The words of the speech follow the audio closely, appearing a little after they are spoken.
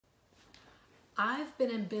I've been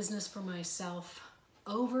in business for myself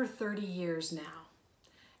over 30 years now,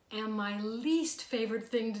 and my least favorite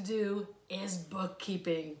thing to do is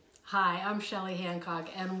bookkeeping. Hi, I'm Shelley Hancock,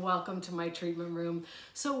 and welcome to my treatment room.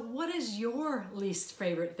 So what is your least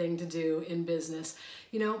favorite thing to do in business?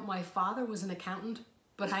 You know, my father was an accountant,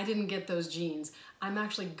 but I didn't get those genes. I'm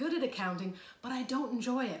actually good at accounting, but I don't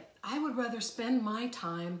enjoy it. I would rather spend my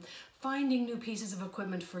time finding new pieces of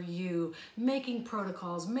equipment for you, making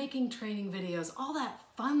protocols, making training videos, all that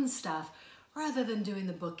fun stuff, rather than doing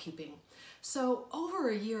the bookkeeping. So over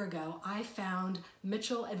a year ago, I found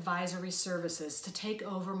Mitchell Advisory Services to take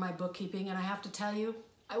over my bookkeeping, and I have to tell you,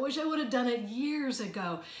 I wish I would have done it years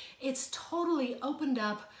ago. It's totally opened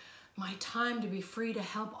up my time to be free to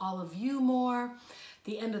help all of you more.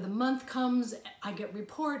 The end of the month comes, I get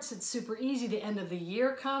reports, it's super easy. The end of the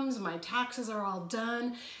year comes, my taxes are all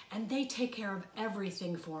done, and they take care of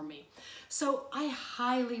everything for me. So I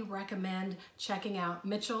highly recommend checking out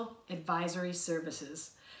Mitchell Advisory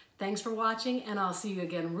Services. Thanks for watching, and I'll see you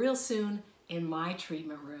again real soon in my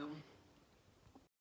treatment room.